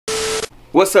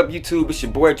What's up YouTube, it's your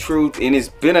boy Truth, and it's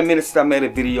been a minute since I made a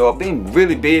video. I've been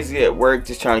really busy at work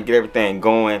just trying to get everything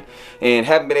going and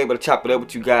haven't been able to chop it up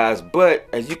with you guys, but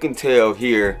as you can tell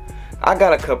here, I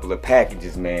got a couple of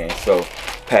packages, man. So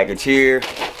package here,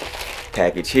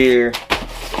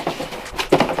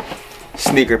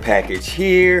 sneaker package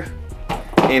here,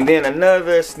 and then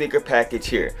another sneaker package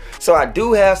here. So I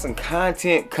do have some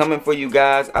content coming for you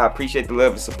guys. I appreciate the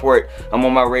love and support. I'm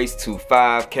on my race to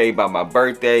 5K by my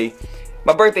birthday.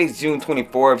 My birthday's June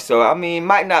 24th, so I mean,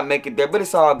 might not make it there, but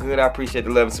it's all good. I appreciate the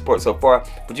love and support so far.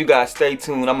 But you guys stay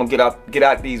tuned. I'm gonna get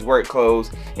out these work clothes,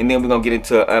 and then we're gonna get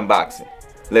into unboxing.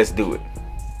 Let's do it.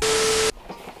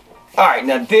 Alright,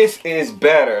 now this is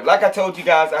better. Like I told you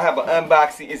guys, I have an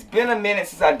unboxing. It's been a minute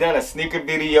since I've done a sneaker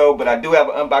video, but I do have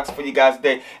an unboxing for you guys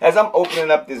today. As I'm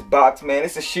opening up this box, man,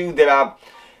 it's a shoe that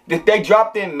they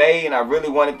dropped in May, and I really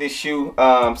wanted this shoe,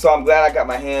 so I'm glad I got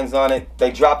my hands on it. They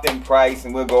dropped in price,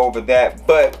 and we'll go over that.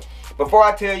 But before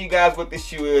I tell you guys what this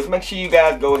shoe is, make sure you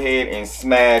guys go ahead and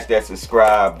smash that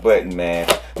subscribe button, man.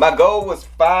 My goal was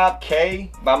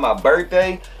 5K by my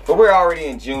birthday, but we're already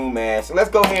in June, man. So let's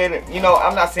go ahead and, you know,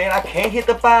 I'm not saying I can't hit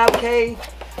the 5K,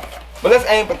 but let's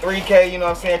aim for 3K, you know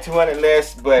what I'm saying, 200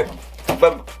 less. But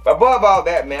above all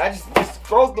that, man, I just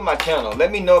scroll through my channel.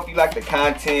 Let me know if you like the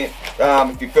content,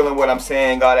 if you're feeling what I'm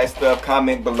saying, all that stuff.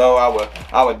 Comment below.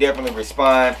 I would definitely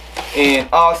respond. And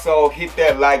also hit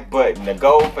that like button. The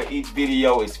goal for each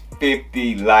video is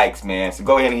 50 likes, man. So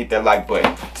go ahead and hit that like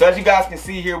button. So as you guys can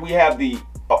see here, we have the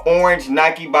orange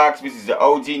Nike box, which is the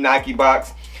OG Nike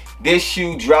box. This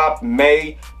shoe dropped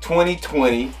May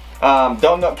 2020.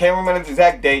 Can't remember the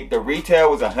exact date. The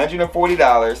retail was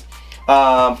 $140.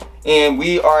 And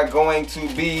we are going to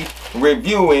be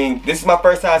reviewing, this is my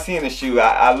first time seeing the shoe.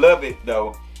 I love it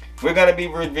though. We're going to be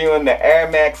reviewing the Air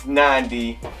Max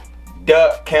 90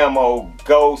 Duck Camo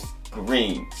Ghost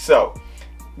Green. So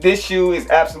this shoe is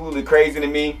absolutely crazy to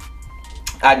me.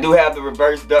 I do have the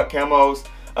reverse Duck Camos.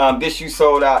 This shoe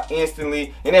sold out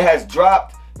instantly, and it has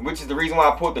dropped, which is the reason why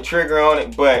I pulled the trigger on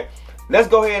it. But let's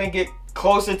go ahead and get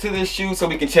closer to this shoe so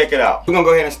we can check it out. We're going to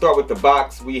go ahead and start with the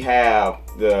box. We have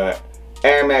the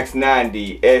Air Max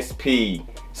 90 SP,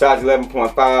 size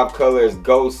 11.5, color is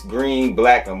ghost green,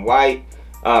 black and white.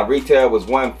 Retail was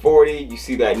 $140. You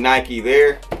see that Nike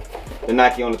there, the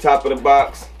Nike on the top of the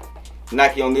box,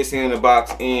 Nike on this end of the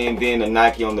box, and then the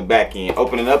Nike on the back end.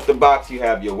 Opening up the box, you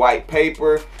have your white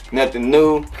paper, nothing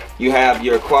new. You have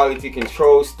your quality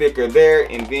control sticker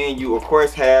there, and then you of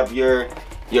course have your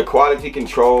quality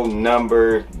control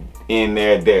number in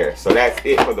there. So that's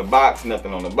it for the box,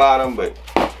 nothing on the bottom. But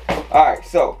alright,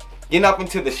 so getting up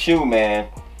into the shoe, man,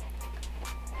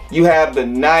 you have the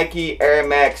Nike Air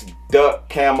Max Duck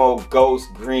Camo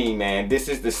Ghost Green, man. This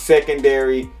is the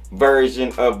secondary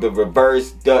version of the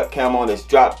reverse Duck Camo that's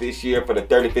dropped this year for the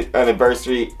 35th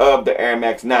anniversary of the Air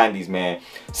Max 90s, man.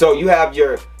 So you have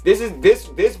your, this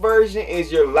version is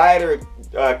your lighter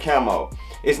camo.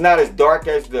 It's not as dark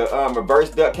as the reverse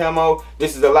Duck Camo.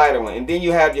 This is a lighter one. And then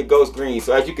you have your Ghost Green.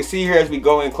 So as you can see here, as we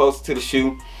go in closer to the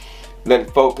shoe, let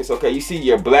it focus. Okay, you see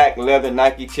your black leather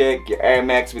Nike check, your Air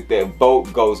Max with that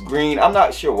boat Ghost Green. I'm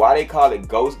not sure why they call it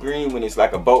Ghost Green when it's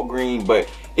like a boat green, but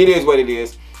it is what it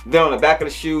is. Then on the back of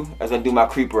the shoe, as I do my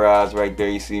creeper eyes right there,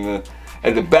 you see me.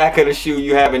 At the back of the shoe,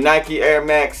 you have a Nike Air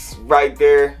Max right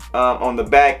there on the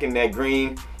back in that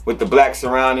green with the black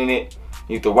surrounding it.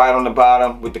 You have the white on the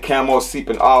bottom with the camo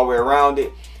seeping all the way around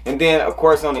it. And then, of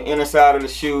course, on the inner side of the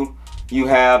shoe, you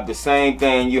have the same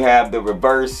thing. You have the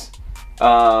reverse.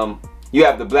 You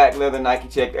have the black leather Nike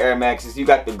check Air Maxes. You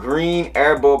got the green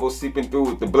air bubble seeping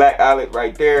through with the black eyelet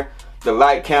right there. The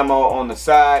light camo on the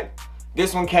side.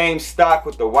 This one came stock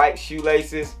with the white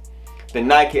shoelaces. The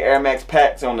Nike Air Max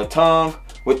patch on the tongue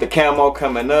with the camo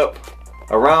coming up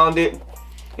around it.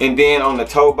 And then on the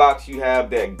toe box, you have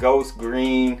that ghost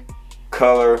green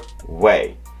color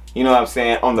way. You know what I'm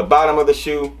saying? On the bottom of the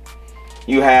shoe,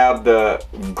 you have the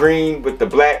green with the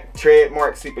black tread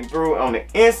mark seeping through. On the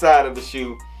inside of the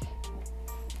shoe,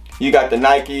 you got the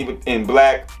Nike in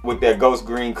black with that ghost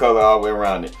green color all the way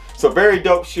around it. So very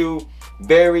dope shoe.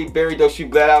 Very dope shoe.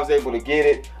 Glad I was able to get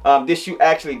it. This shoe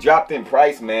actually dropped in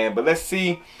price, man. But let's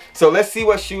see. So let's see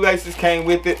what shoelaces came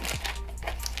with it.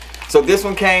 So this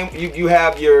one came, you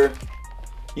have your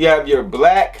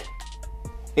black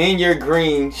and your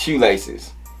green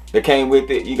shoelaces that came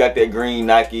with it. You got that green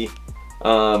Nike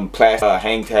plastic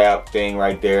hang tab thing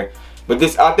right there. But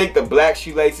this, I think the black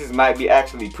shoelaces might be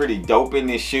actually pretty dope in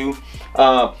this shoe.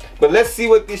 But let's see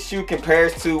what this shoe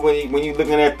compares to when you're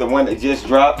looking at the one that just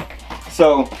dropped.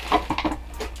 So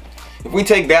if we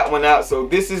take that one out, so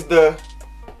this is the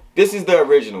This is the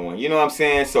original one, you know what I'm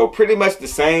saying? So pretty much the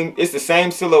same, it's the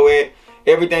same silhouette,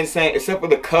 everything's the same, except for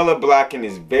the color blocking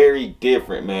is very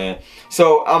different, man.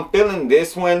 So I'm feeling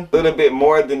this one a little bit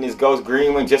more than this ghost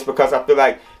green one, just because I feel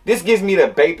like this gives me the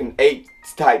Baping 8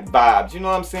 type vibes, you know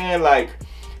what I'm saying? Like,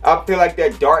 I feel like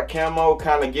that dark camo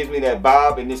kind of gives me that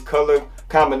vibe, and this color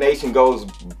combination goes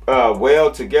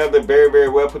well together, very, very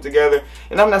well put together.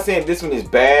 And I'm not saying this one is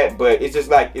bad, but it's just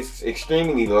like it's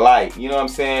extremely light, you know what I'm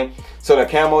saying? So the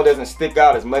camo doesn't stick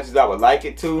out as much as I would like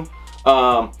it to,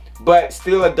 but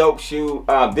still a dope shoe.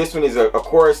 This one is of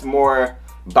course more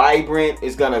vibrant.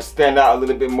 It's gonna stand out a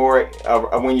little bit more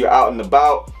when you're out and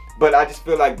about, but I just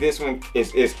feel like this one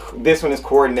is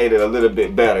coordinated a little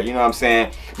bit better, you know what I'm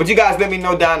saying? But you guys let me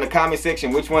know down in the comment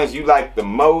section which ones you like the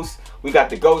most. We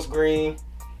got the ghost green,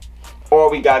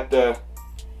 or we got the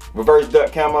reverse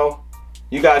duck camo.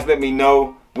 You guys let me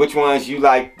know which ones you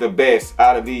like the best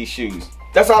out of these shoes.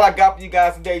 That's all I got for you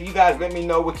guys today. You guys let me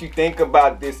know what you think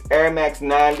about this Air Max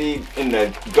 90 in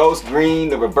the ghost green,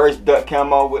 the reverse duck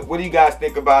camo. What do you guys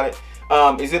think about it?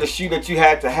 Is it a shoe that you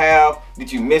had to have?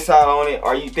 Did you miss out on it?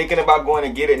 Are you thinking about going to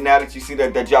get it now that you see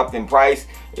that they dropped in price?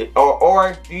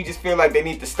 Or do you just feel like they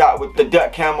need to stop with the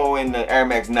duck camo and the Air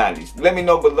Max 90s? Let me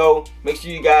know below. Make sure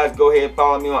you guys go ahead and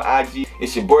follow me on IG.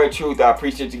 It's your boy Truth. I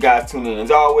appreciate you guys tuning in. As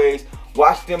always,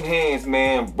 wash them hands,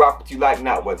 man. Rock what you like,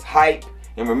 not what's hype.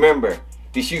 And remember,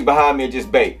 these shoes behind me are just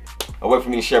bait. A way for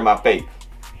me to share my faith.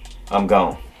 I'm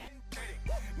gone.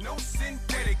 No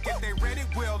synthetic, if they ready,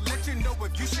 we'll let you know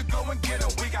if you should go and get them.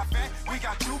 We got fat, we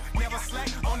got truth, never slack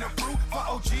on the fruit for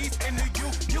OGs and the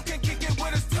youth. You can kick it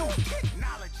with us too.